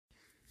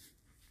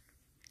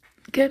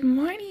Good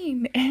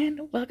morning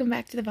and welcome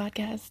back to the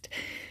podcast.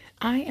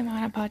 I am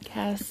on a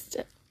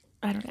podcast,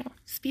 I don't know,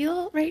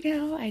 spiel right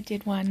now. I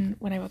did one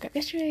when I woke up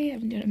yesterday.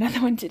 I'm doing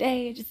another one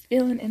today, just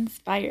feeling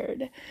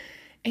inspired.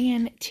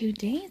 And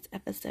today's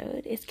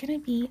episode is going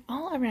to be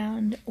all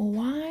around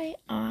why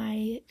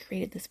I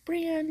created this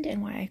brand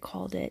and why I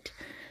called it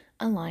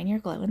Align Your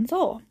Glow and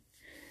Soul.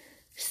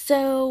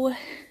 So,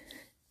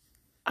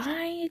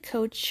 I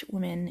coach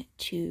women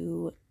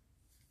to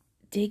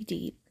dig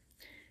deep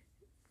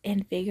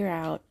and figure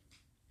out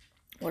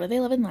what do they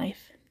love in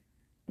life,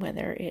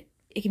 whether it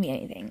can be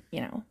anything,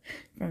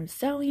 from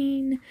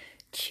sewing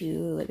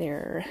to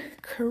their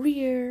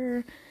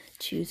career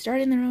to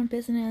starting their own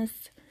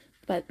business.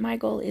 But my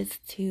goal is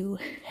to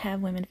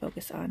have women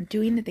focus on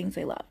doing the things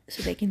they love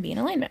so they can be in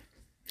alignment.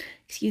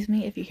 Excuse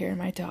me if you hear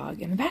my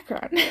dog in the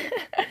background.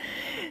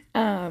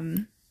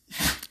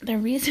 The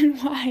reason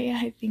why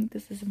I think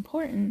this is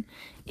important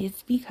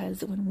is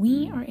because when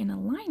we are in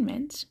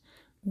alignment,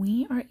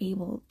 we are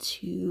able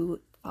to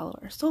follow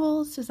our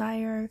soul's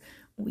desire.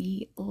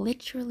 We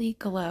literally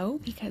glow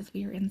because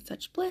we are in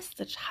such bliss,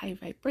 such high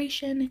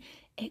vibration.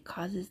 It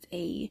causes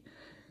a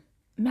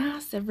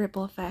massive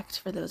ripple effect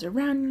for those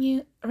around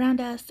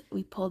us.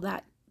 We pull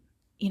that,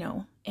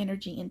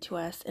 energy into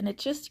us, and it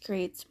just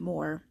creates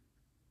more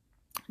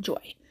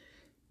joy.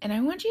 And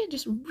I want you to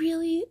just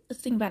really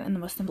think about it in the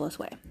most simplest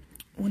way.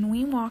 When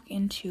we walk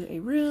into a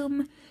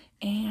room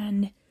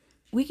and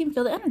we can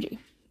feel the energy,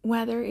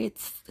 whether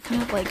it's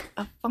kind of like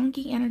a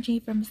funky energy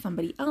from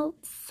somebody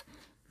else,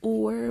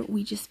 or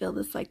we just feel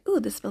this like, ooh,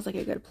 this feels like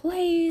a good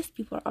place.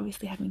 People are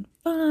obviously having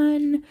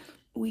fun.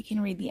 We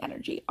can read the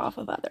energy off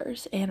of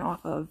others and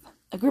off of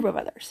a group of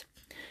others.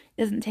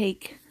 It doesn't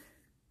take,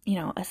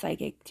 a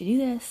psychic to do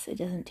this. It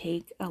doesn't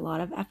take a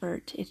lot of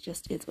effort. It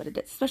just is what it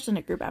is, especially in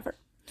a group effort.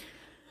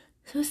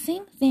 So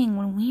same thing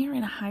when we are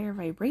in a higher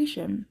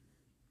vibration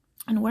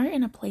and we're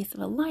in a place of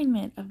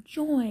alignment, of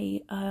joy,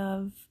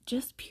 of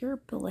just pure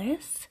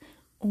bliss,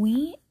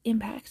 we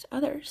impact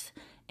others.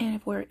 And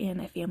if we're in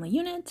a family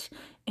unit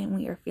and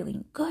we are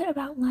feeling good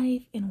about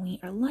life and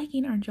we are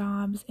liking our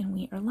jobs and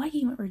we are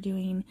liking what we're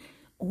doing,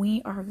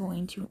 we are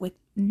going to, with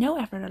no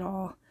effort at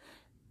all,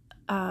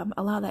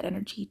 allow that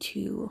energy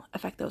to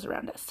affect those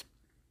around us.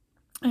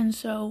 And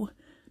so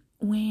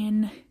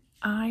when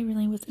I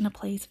really was in a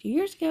place a few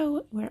years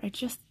ago where I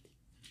just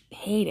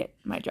hated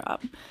my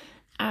job,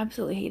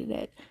 absolutely hated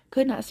it,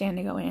 could not stand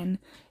to go in,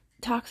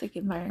 toxic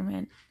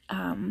environment,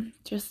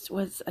 just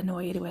was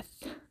annoyed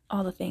with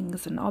all the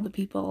things and all the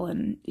people,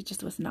 and it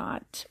just was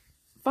not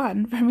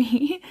fun for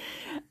me.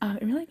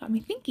 It really got me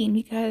thinking,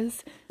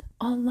 because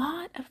a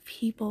lot of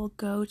people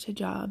go to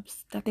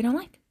jobs that they don't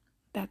like,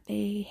 that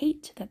they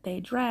hate, that they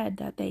dread,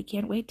 that they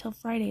can't wait till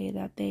Friday,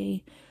 that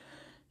they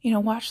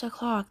watch the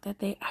clock, that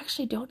they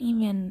actually don't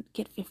even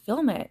get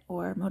fulfillment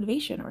or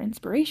motivation or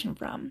inspiration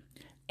from.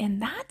 And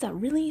that's a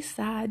really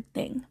sad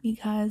thing,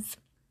 because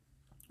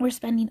we're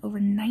spending over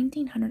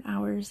 1,900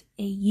 hours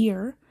a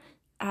year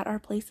at our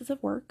places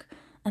of work.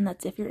 And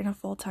that's if you're in a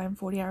full-time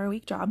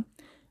 40-hour-a-week job.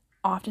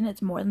 Often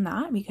it's more than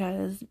that,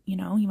 because, you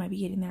might be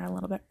getting there a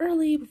little bit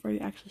early before you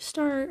actually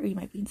start, or you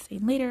might be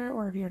staying later,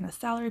 or if you're in a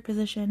salary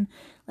position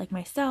like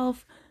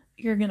myself,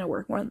 you're going to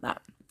work more than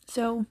that.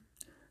 So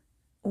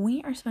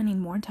we are spending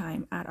more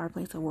time at our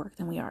place of work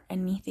than we are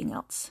anything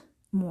else.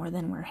 More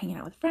than we're hanging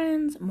out with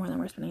friends, more than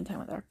we're spending time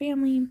with our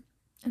family.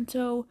 And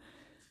so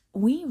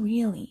we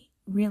really,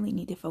 really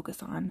need to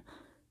focus on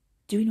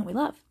doing what we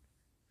love.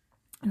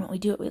 And when we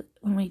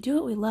do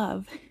what we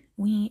love,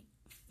 we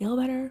feel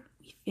better,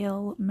 we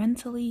feel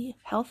mentally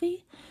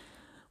healthy,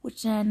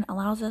 which then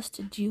allows us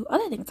to do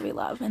other things that we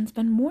love and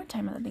spend more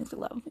time on the things we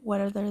love,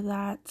 whether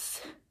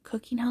that's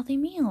cooking healthy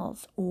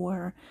meals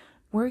or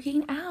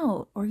working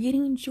out or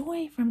getting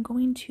joy from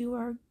going to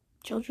our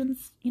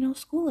children's,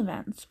 school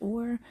events,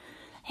 or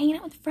hanging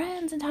out with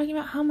friends and talking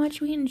about how much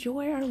we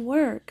enjoy our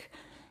work.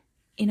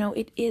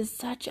 It is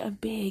such a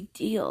big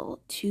deal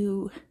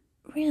to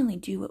really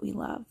do what we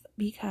love,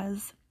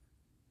 because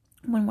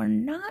when we're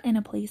not in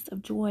a place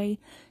of joy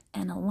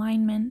and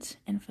alignment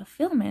and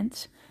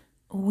fulfillment,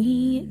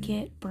 we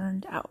get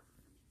burned out.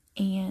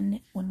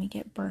 And when we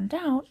get burned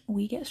out,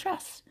 we get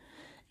stressed.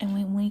 And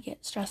when we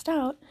get stressed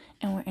out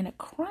and we're in a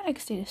chronic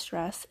state of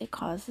stress, it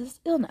causes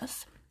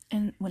illness.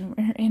 And when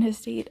we're in a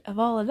state of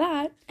all of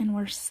that and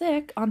we're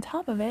sick on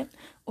top of it,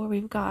 or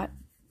we've got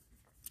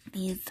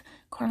these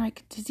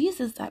chronic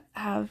diseases that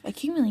have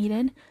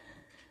accumulated,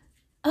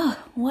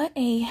 what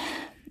a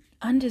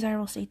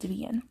undesirable state to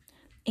be in.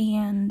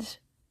 And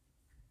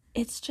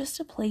it's just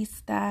a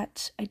place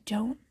that I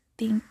don't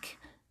think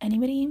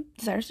anybody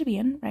desires to be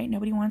in, right?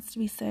 Nobody wants to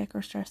be sick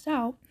or stressed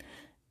out.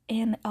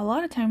 And a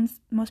lot of times,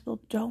 most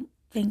people don't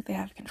think they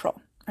have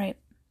control, right?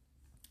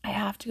 I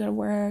have to go to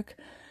work.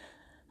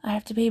 I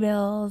have to pay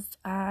bills.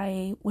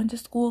 I went to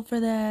school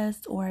for this,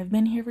 or I've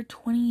been here for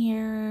 20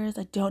 years.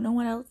 I don't know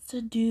what else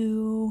to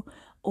do.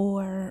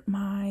 Or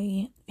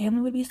my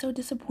family would be so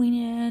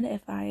disappointed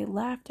if I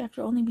left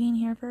after only being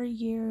here for a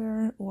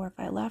year, or if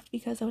I left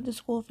because I went to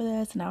school for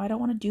this and now I don't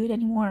want to do it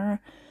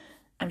anymore.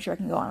 I'm sure I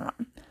can go on and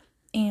on.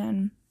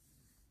 And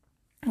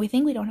we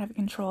think we don't have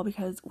control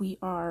because we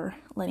are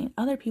letting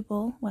other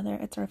people, whether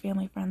it's our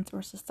family, friends,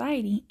 or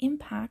society,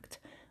 impact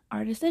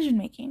our decision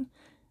making.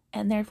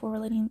 And therefore, we're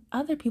letting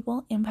other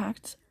people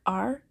impact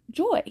our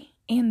joy.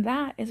 And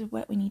that is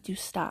what we need to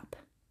stop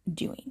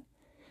doing.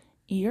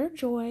 Your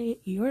joy,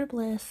 your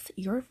bliss,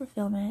 your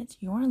fulfillment,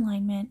 your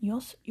alignment,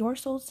 your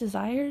soul's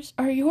desires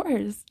are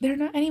yours. They're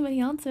not anybody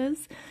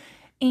else's.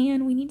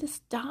 And we need to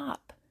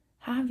stop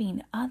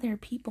having other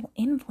people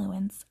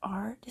influence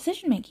our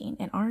decision making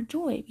and our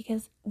joy,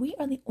 because we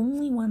are the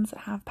only ones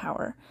that have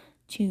power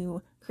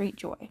to create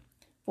joy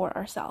for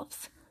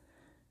ourselves.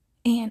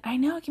 And I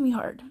know it can be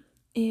hard.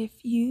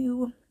 If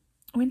you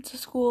went to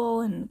school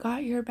and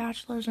got your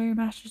bachelor's or your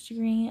master's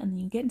degree, and then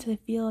you get into the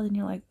field and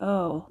you're like,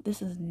 oh,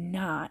 this is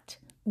not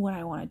what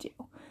I want to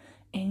do.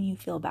 And you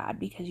feel bad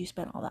because you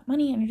spent all that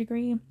money on your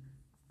degree,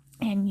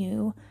 and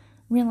you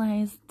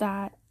realize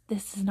that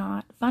this is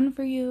not fun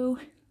for you.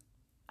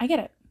 I get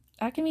it.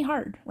 That can be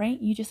hard, right?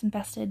 You just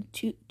invested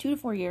 2 to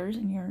 4 years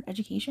in your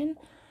education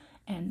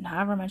and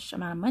however much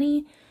amount of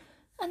money,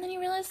 and then you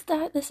realize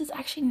that this is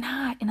actually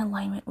not in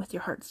alignment with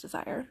your heart's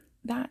desire.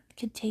 That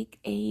could take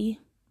a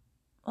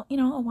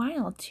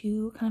while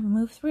to kind of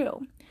move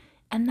through.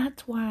 And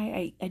that's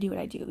why I do what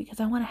I do, because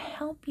I want to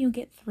help you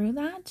get through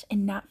that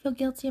and not feel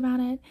guilty about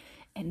it,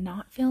 and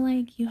not feel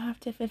like you have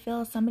to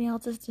fulfill somebody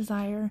else's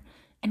desire,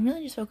 and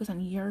really just focus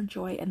on your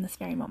joy in this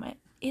very moment.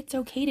 It's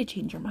okay to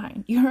change your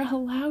mind. You're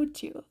allowed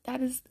to.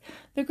 That is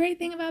the great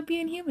thing about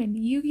being human.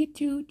 You get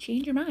to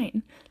change your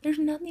mind. There's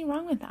nothing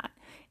wrong with that.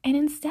 And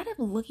instead of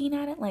looking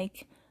at it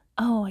like,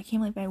 oh, I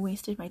can't believe I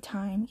wasted my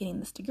time getting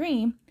this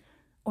degree,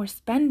 or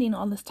spending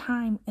all this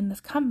time in this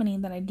company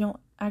that I don't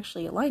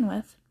actually align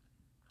with,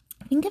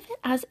 think of it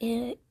as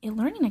a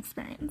learning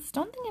experience.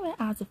 Don't think of it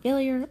as a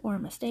failure or a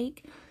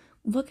mistake.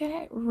 Look at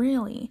it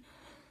really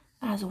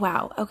as,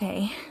 wow,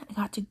 okay, I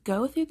got to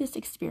go through this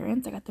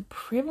experience. I got the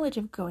privilege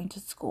of going to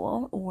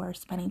school or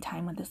spending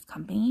time with this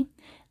company,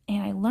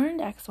 and I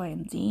learned X, Y,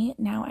 and Z.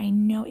 Now I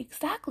know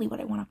exactly what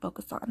I want to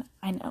focus on.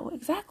 I know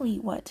exactly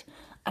what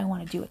I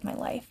want to do with my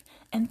life.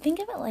 And think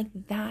of it like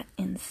that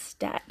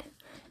instead.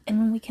 And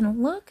when we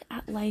can look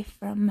at life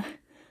from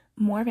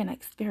more of an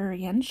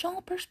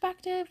experiential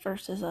perspective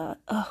versus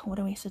what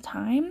a waste of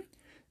time,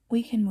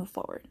 we can move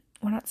forward.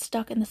 We're not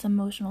stuck in this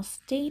emotional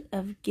state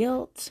of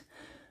guilt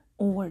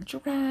or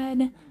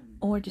dread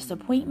or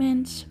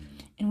disappointment,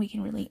 and we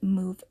can really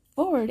move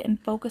forward and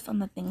focus on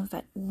the things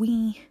that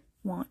we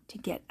want to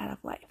get out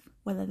of life,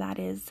 whether that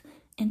is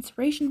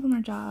inspiration from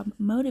our job,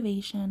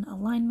 motivation,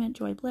 alignment,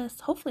 joy,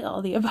 bliss, hopefully all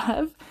of the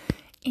above.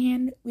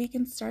 And we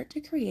can start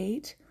to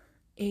create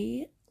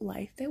a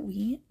life that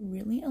we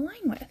really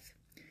align with.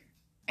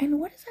 And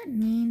what does that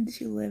mean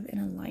to live in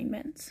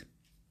alignment?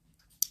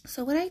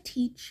 So what I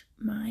teach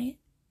my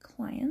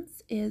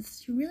clients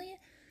is to really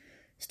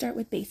start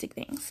with basic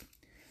things.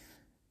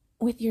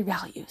 With your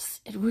values.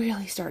 It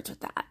really starts with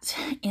that.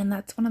 And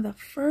that's one of the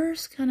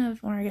first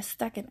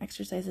second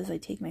exercises I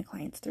take my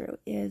clients through,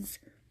 is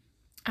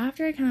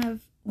after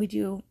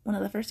one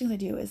of the first things I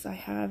do is I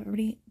have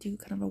everybody do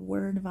kind of a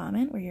word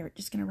vomit, where you're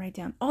just going to write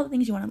down all the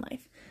things you want in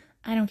life.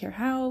 I don't care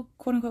how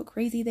quote unquote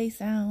crazy they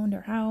sound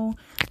or how,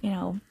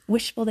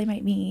 wishful they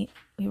might be.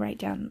 We write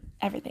down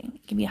everything.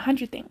 It can be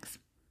 100 things.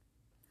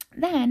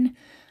 Then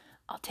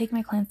I'll take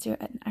my clients through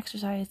an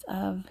exercise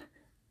of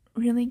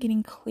really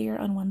getting clear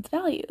on one's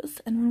values.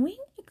 And when we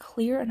get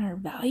clear on our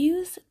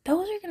values,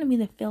 those are going to be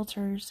the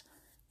filters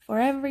for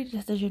every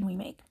decision we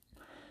make.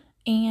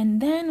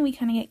 And then we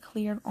kind of get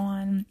clear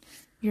on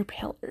your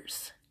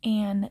pillars.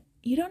 And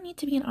you don't need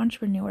to be an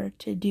entrepreneur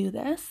to do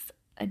this.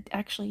 I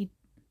actually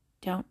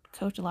don't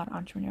coach a lot of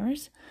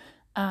entrepreneurs.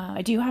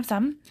 I do have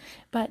some,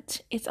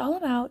 but it's all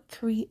about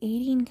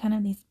creating kind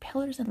of these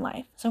pillars in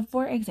life. So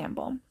for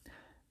example,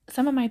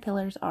 some of my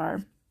pillars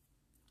are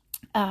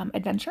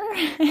adventure.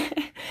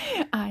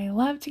 I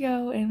love to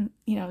go and,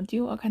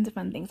 do all kinds of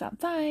fun things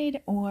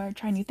outside or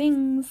try new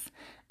things.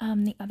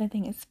 The other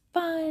thing is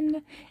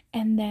fun.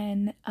 And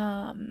then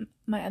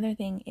my other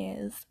thing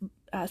is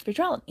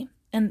spirituality.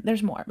 And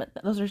there's more, but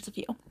those are just a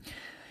few.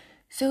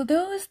 So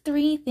those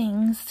 3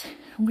 things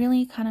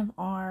really kind of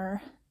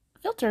are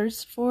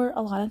filters for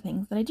a lot of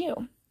things that I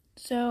do.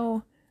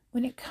 So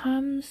when it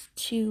comes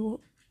to,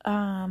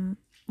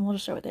 we'll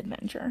just start with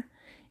adventure.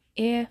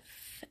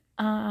 If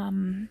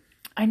I'm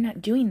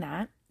not doing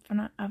that,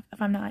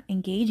 if I'm not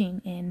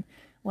engaging in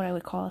what I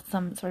would call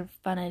some sort of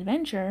fun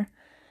adventure,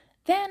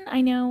 then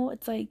I know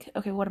it's like,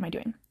 okay, what am I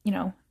doing?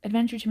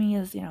 Adventure to me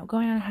is,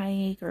 going on a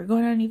hike or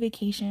going on a new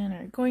vacation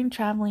or going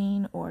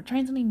traveling or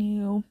trying something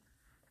new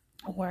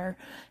or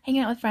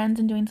hanging out with friends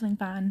and doing something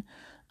fun.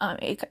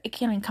 It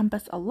can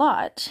encompass a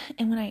lot.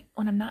 And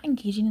when I'm not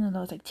engaging in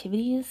those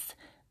activities,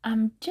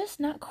 I'm just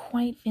not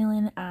quite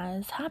feeling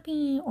as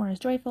happy or as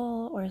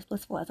joyful or as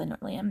blissful as I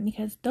normally am,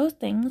 because those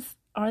things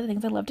are the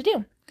things I love to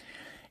do.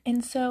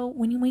 And so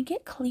when we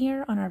get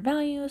clear on our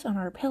values, on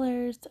our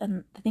pillars,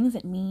 and the things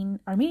that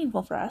are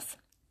meaningful for us,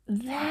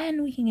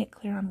 then we can get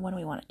clear on what do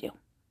we want to do.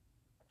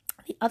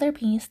 The other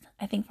piece,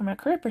 I think, from a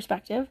career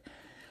perspective,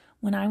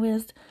 When I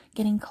was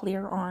getting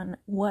clear on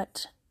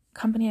what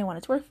company I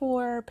wanted to work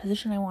for,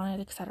 position I wanted,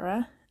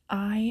 etc.,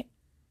 I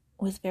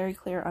was very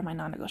clear on my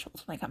non-negotiables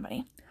with my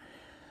company.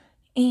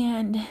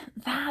 And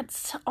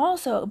that's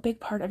also a big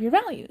part of your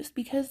values,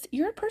 because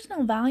your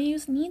personal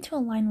values need to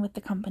align with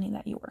the company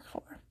that you work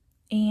for.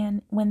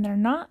 And when they're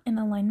not in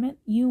alignment,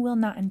 you will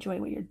not enjoy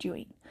what you're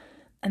doing.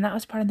 And that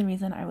was part of the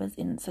reason I was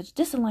in such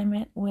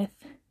disalignment with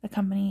the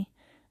company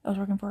I was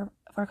working for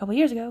a couple of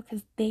years ago,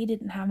 because they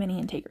didn't have any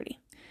integrity.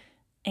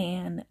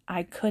 And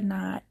I could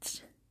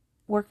not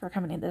work for a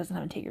company that doesn't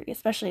have integrity,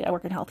 especially I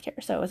work in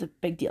healthcare, so it was a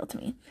big deal to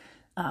me.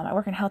 I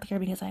work in healthcare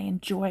because I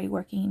enjoy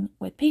working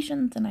with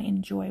patients and I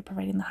enjoy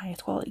providing the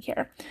highest quality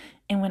care.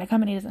 And when a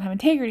company doesn't have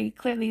integrity,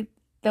 clearly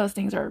those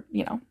things are,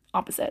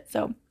 opposite.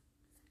 So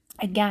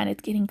again,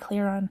 it's getting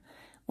clear on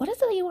what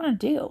is it that you want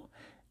to do?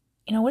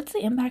 What's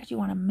the impact you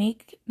want to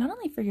make, not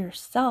only for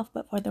yourself,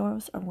 but for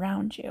those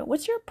around you?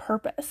 What's your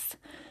purpose?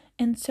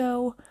 And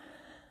so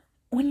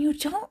when you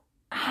don't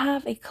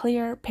have a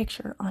clear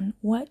picture on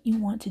what you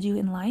want to do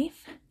in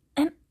life,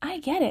 and I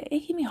get it,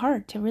 it can be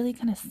hard to really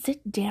kind of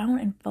sit down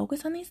and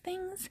focus on these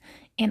things.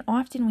 And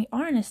often we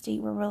are in a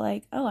state where we're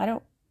like, oh,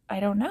 I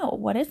don't know.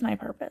 What is my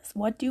purpose?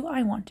 What do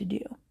I want to do?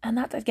 And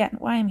that's, again,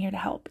 why I'm here to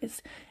help,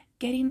 is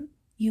getting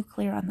you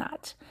clear on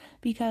that.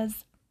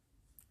 Because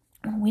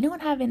when we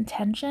don't have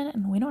intention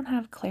and we don't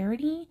have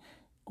clarity,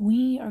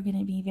 we are going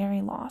to be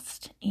very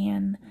lost.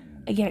 And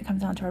again, it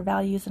comes down to our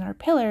values and our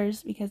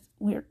pillars, because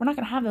we're not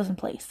going to have those in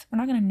place. We're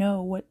not going to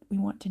know what we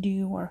want to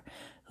do or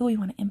who we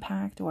want to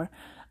impact or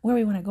where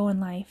we want to go in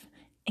life.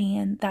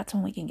 And that's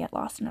when we can get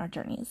lost in our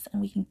journeys,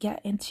 and we can get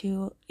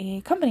into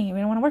a company we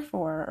don't want to work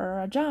for,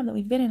 or a job that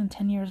we've been in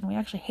 10 years and we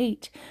actually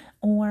hate,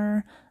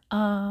 or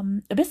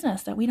a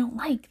business that we don't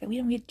like, that we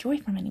don't get joy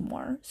from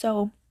anymore.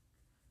 So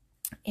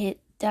it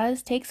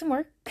does take some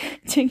work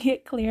to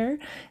get clear,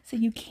 so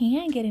you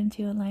can get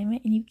into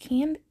alignment and you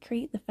can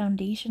create the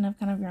foundation of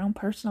kind of your own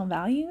personal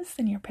values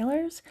and your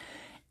pillars,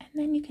 and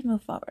then you can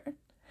move forward.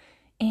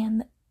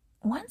 And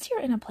once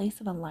you're in a place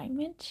of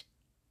alignment,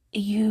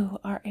 you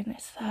are in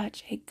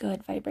such a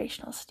good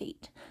vibrational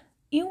state.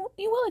 You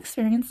will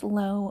experience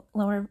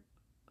lower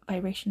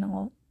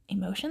vibrational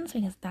emotions,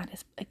 because that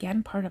is,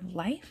 again, part of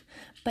life.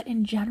 But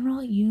in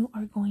general, you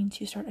are going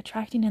to start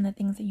attracting in the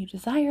things that you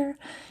desire.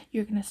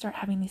 You're going to start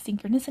having these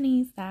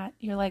synchronicities that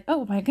you're like,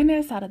 oh my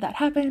goodness, how did that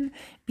happen?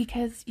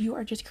 Because you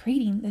are just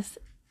creating this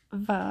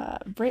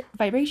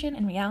vibration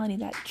and reality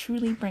that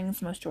truly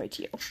brings most joy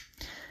to you.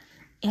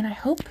 And I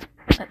hope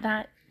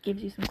that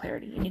gives you some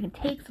clarity and you can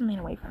take something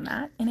away from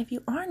that. And if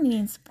you are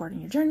needing support in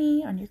your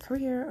journey, on your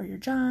career or your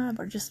job,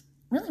 or just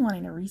really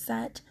wanting to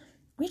reset,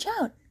 reach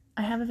out.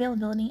 I have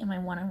availability in my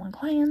one-on-one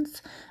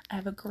clients. I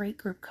have a great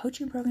group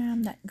coaching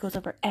program that goes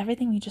over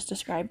everything we just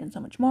described and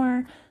so much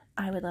more.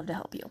 I would love to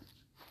help you.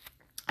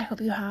 I hope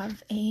you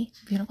have a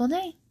beautiful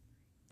day.